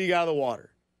blew the league out of the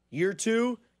water. Year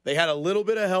two, they had a little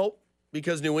bit of help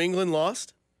because New England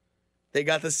lost. They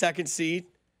got the second seed,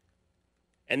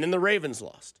 and then the Ravens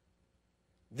lost.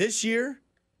 This year,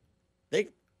 they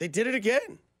did it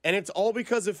again, and it's all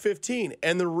because of 15.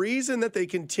 And the reason that they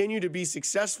continue to be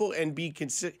successful and be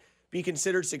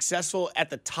considered successful at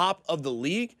the top of the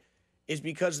league is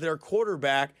because their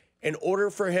quarterback, in order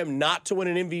for him not to win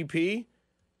an MVP,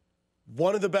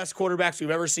 one of the best quarterbacks we've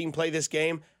ever seen play this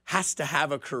game has to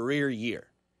have a career year.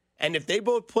 And if they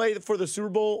both play for the Super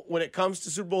Bowl when it comes to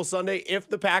Super Bowl Sunday, if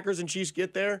the Packers and Chiefs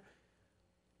get there,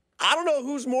 I don't know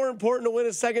who's more important to win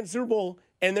a second Super Bowl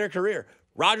in their career.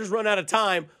 Rodgers run out of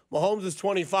time. Mahomes is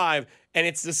 25, and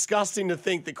it's disgusting to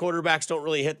think that quarterbacks don't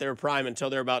really hit their prime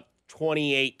until they're about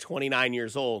 28, 29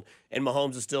 years old, and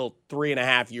Mahomes is still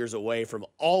 3.5 years away from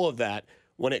all of that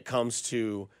when it comes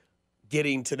to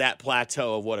getting to that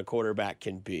plateau of what a quarterback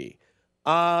can be.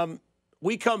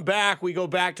 We come back, we go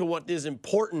back to what is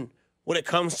important when it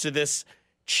comes to this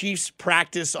Chiefs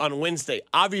practice on Wednesday.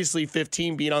 Obviously,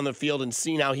 15 being on the field and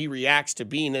seeing how he reacts to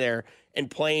being there and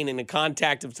playing in a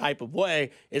contact type of way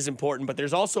is important. But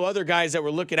there's also other guys that we're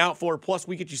looking out for. Plus,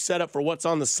 we get you set up for what's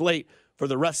on the slate for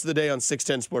the rest of the day on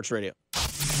 610 Sports Radio.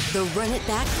 The Run It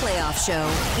Back Playoff Show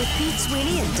with Pete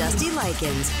Sweeney and Dusty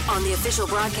Likens on the official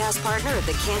broadcast partner of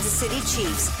the Kansas City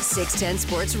Chiefs, 610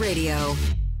 Sports Radio.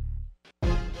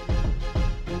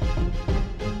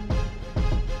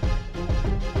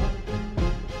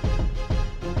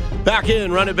 Back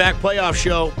in Run It Back Playoff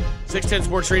Show, 610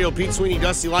 Sports Radio, Pete Sweeney,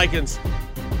 Dusty Likens.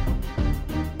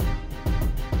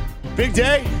 Big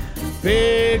day.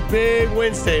 Big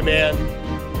Wednesday, man.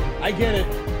 I get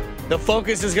it. The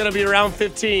focus is going to be around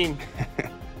 15.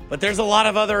 But there's a lot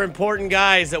of other important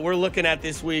guys that we're looking at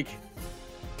this week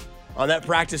on that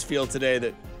practice field today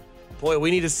that, boy,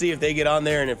 we need to see if they get on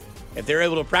there and if they're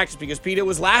able to practice. Because, Pete, it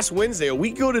was last Wednesday, a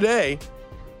week ago today,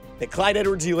 that Clyde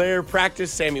Edwards-Helaire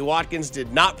practiced. Sammy Watkins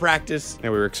did not practice.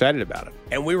 And we were excited about it.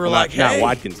 And we were like, hey. Not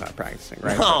Watkins not practicing,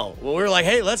 right? No. Well, we were like,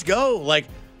 hey, let's go. Like,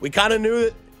 we kind of knew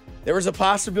that there was a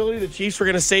possibility the Chiefs were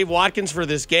going to save Watkins for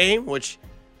this game, which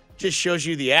just shows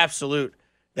you the absolute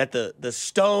that the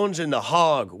stones and the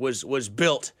hog was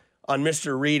built on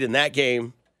Mr. Reed in that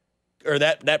game, or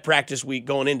that practice week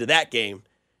going into that game,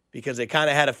 because they kind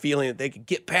of had a feeling that they could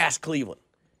get past Cleveland.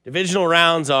 Divisional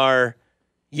rounds are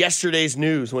yesterday's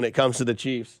news when it comes to the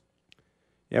Chiefs.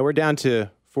 Yeah, we're down to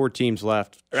 4 teams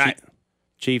left. Right.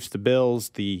 Chiefs, the Bills,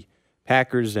 the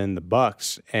Packers, and the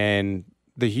Bucks. And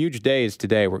the huge day is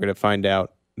today. We're going to find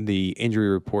out the injury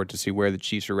report to see where the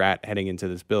Chiefs are at heading into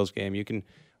this Bills game. You can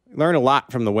learn a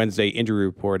lot from the Wednesday injury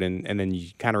report, and then you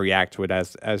kind of react to it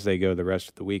as they go the rest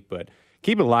of the week. But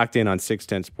keep it locked in on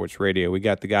 610 Sports Radio. We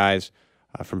got the guys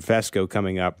from Fesco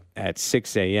coming up at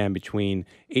 6 a.m. between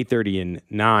 8:30 and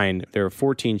 9. There are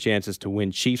 14 chances to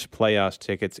win Chiefs playoffs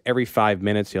tickets. Every 5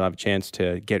 minutes, you'll have a chance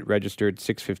to get registered.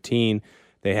 6:15.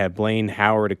 They have Blaine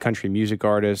Howard, a country music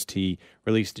artist. He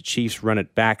released the Chiefs Run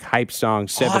It Back hype song.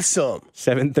 Awesome.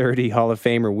 7:30, Hall of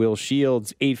Famer Will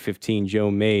Shields. 8:15, Joe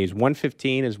Mays.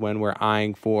 1:15 is when we're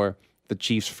eyeing for the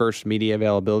Chiefs' first media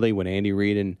availability, when Andy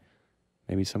Reid and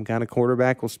maybe some kind of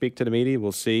quarterback will speak to the media.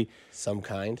 We'll see. Some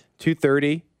kind.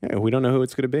 2:30, we don't know who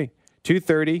it's going to be.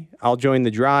 2:30, I'll join the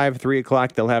drive. 3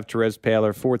 o'clock, they'll have Terez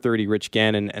Paylor. 4:30, Rich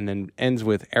Gannon. And then ends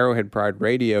with Arrowhead Pride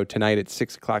Radio tonight at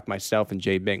 6 o'clock, myself and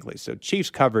Jay Binkley. So Chiefs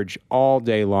coverage all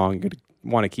day long. You're going to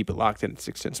want to keep it locked in at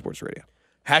 610 Sports Radio.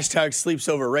 Hashtag sleep's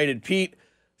overrated. Pete,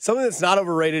 something that's not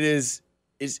overrated is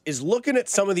looking at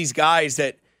some of these guys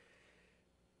that,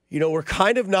 we're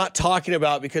kind of not talking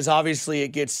about, because obviously it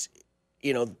gets,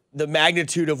 the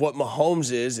magnitude of what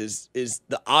Mahomes is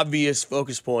the obvious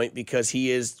focus point, because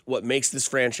he is what makes this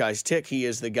franchise tick. He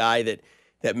is the guy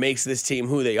that makes this team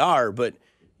who they are. But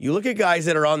you look at guys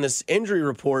that are on this injury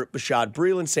report: Bashaud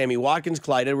Breeland, Sammy Watkins,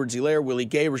 Clyde Edwards-Helaire, Willie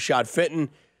Gay, Rashad Fenton.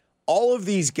 All of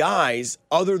these guys,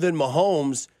 other than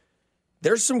Mahomes,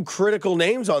 there's some critical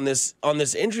names on this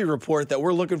injury report that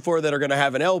we're looking for that are going to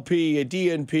have an LP, a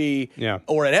DNP,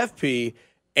 or an FP.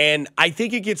 And I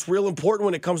think it gets real important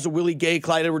when it comes to Willie Gay,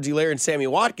 Clyde Edwards-Helaire, and Sammy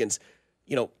Watkins.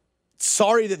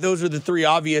 Sorry that those are the three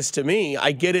obvious to me.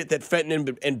 I get it that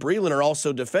Fenton and Breland are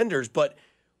also defenders, but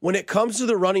when it comes to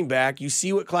the running back, you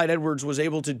see what Clyde Edwards was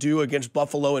able to do against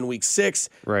Buffalo in Week 6.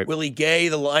 Right. Willie Gay,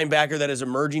 the linebacker that is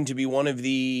emerging to be one of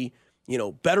the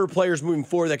better players moving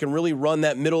forward that can really run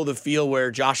that middle of the field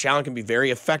where Josh Allen can be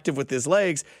very effective with his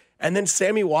legs. And then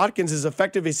Sammy Watkins, as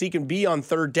effective as he can be on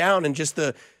third down, and just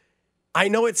I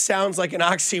know it sounds like an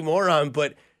oxymoron,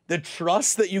 but the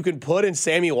trust that you can put in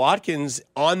Sammy Watkins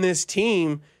on this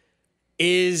team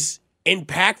is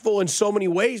impactful in so many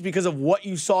ways because of what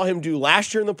you saw him do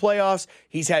last year in the playoffs.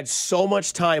 He's had so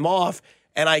much time off,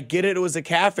 and I get it was a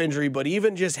calf injury, but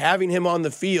even just having him on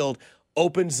the field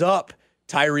opens up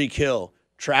Tyreek Hill,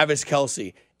 Travis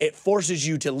Kelce. It forces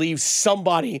you to leave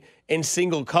somebody in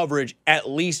single coverage at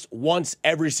least once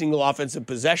every single offensive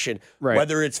possession,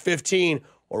 whether it's 15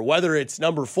 or whether it's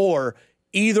number 4.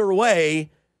 Either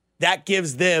way, that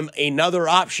gives them another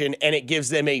option, and it gives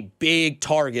them a big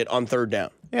target on third down.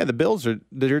 Yeah, the Bills,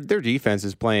 their defense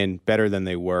is playing better than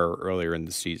they were earlier in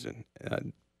the season.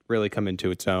 Really come into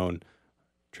its own.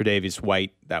 Tre'Davious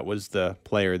White, that was the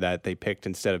player that they picked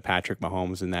instead of Patrick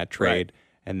Mahomes in that trade. Right.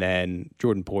 And then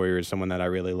Jordan Poyer is someone that I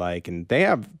really like. And they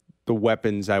have the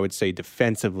weapons, I would say,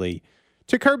 defensively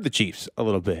to curb the Chiefs a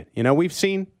little bit. We've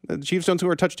seen the Chiefs don't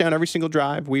score a touchdown every single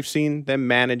drive. We've seen them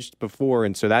managed before.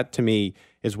 And so that, to me,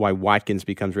 is why Watkins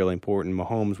becomes really important.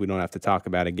 Mahomes, we don't have to talk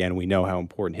about again. We know how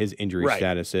important his injury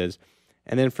status is.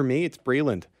 And then for me, it's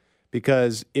Breland.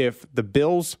 Because if the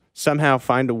Bills somehow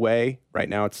find a way, right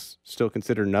now it's still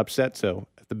considered an upset, so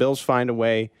if the Bills find a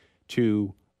way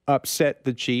to upset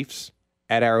the Chiefs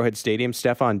at Arrowhead Stadium,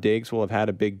 Stephon Diggs will have had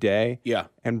a big day. Yeah.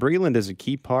 And Breland is a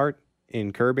key part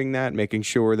in curbing that, making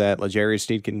sure that L'Jarius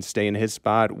Sneed can stay in his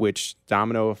spot, which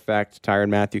domino effect, Tyrann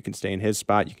Mathieu can stay in his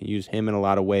spot. You can use him in a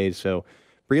lot of ways. So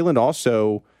Breland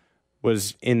also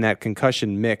was in that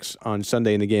concussion mix on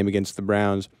Sunday in the game against the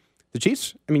Browns. The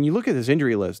Chiefs, you look at this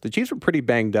injury list. The Chiefs were pretty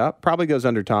banged up, probably goes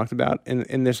under talked about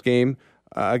in this game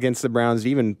against the Browns,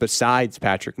 even besides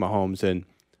Patrick Mahomes. And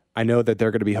I know that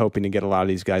they're going to be hoping to get a lot of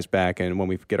these guys back and when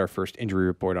we get our first injury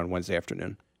report on Wednesday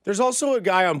afternoon. There's also a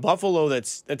guy on Buffalo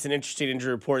that's an interesting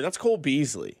injury report. That's Cole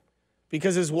Beasley.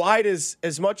 Because as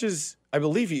much as I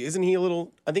believe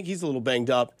I think he's a little banged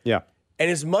up. Yeah. And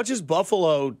as much as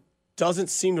Buffalo doesn't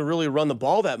seem to really run the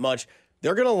ball that much,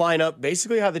 they're going to line up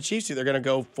basically how the Chiefs do. They're going to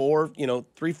go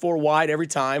 3-4 wide every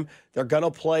time. They're going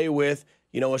to play with,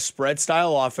 a spread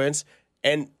style offense.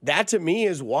 And that to me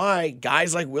is why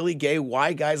guys like Willie Gay,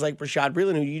 why guys like Bashaud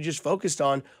Breeland, who you just focused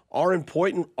on, are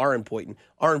important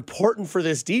for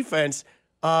this defense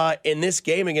in this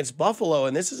game against Buffalo.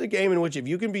 And this is a game in which if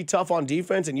you can be tough on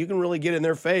defense and you can really get in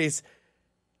their face,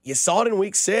 you saw it in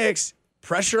Week 6.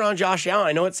 Pressure on Josh Allen.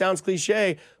 I know it sounds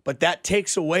cliche, but that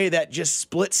takes away that just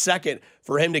split second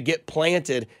for him to get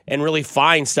planted and really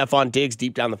find Stephon Diggs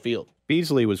deep down the field.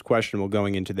 Beasley was questionable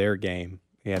going into their game.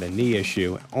 He had a knee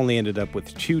issue, only ended up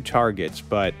with 2 targets.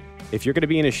 But if you're going to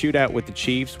be in a shootout with the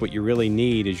Chiefs, what you really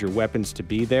need is your weapons to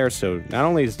be there. So not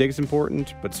only is Diggs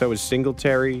important, but so is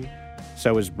Singletary,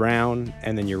 so is Brown,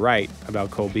 and then you're right about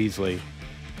Cole Beasley.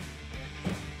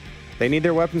 They need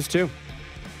their weapons too.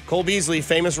 Cole Beasley,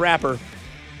 famous rapper.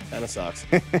 Kind of sucks.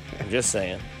 I'm just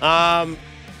saying.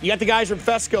 You got the guys from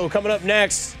Fesco coming up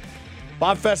next.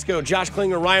 Bob Fesco, Josh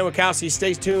Klinger, Ryan Wachowski.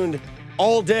 Stay tuned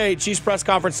all day. Chiefs press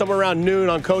conference somewhere around noon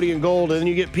on Cody and Gold. And then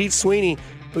you get Pete Sweeney,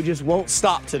 who just won't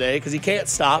stop today because he can't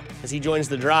stop as he joins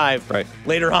the drive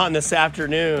later on this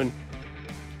afternoon.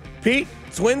 Pete,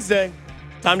 it's Wednesday.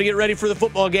 Time to get ready for the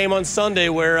football game on Sunday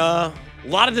where a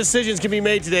lot of decisions can be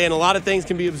made today and a lot of things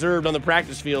can be observed on the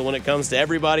practice field when it comes to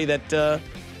everybody that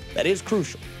is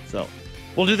crucial. So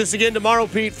we'll do this again tomorrow,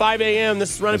 Pete, 5 a.m.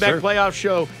 This is Running Back Playoff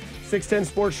Show, 610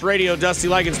 Sports Radio. Dusty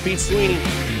Likens, Pete Sweeney.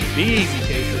 Be easy,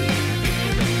 Casey.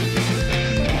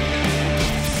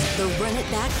 The Run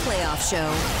It Back Playoff Show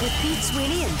with Pete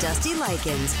Sweeney and Dusty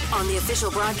Likens on the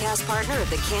official broadcast partner of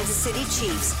the Kansas City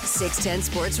Chiefs, 610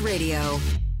 Sports Radio.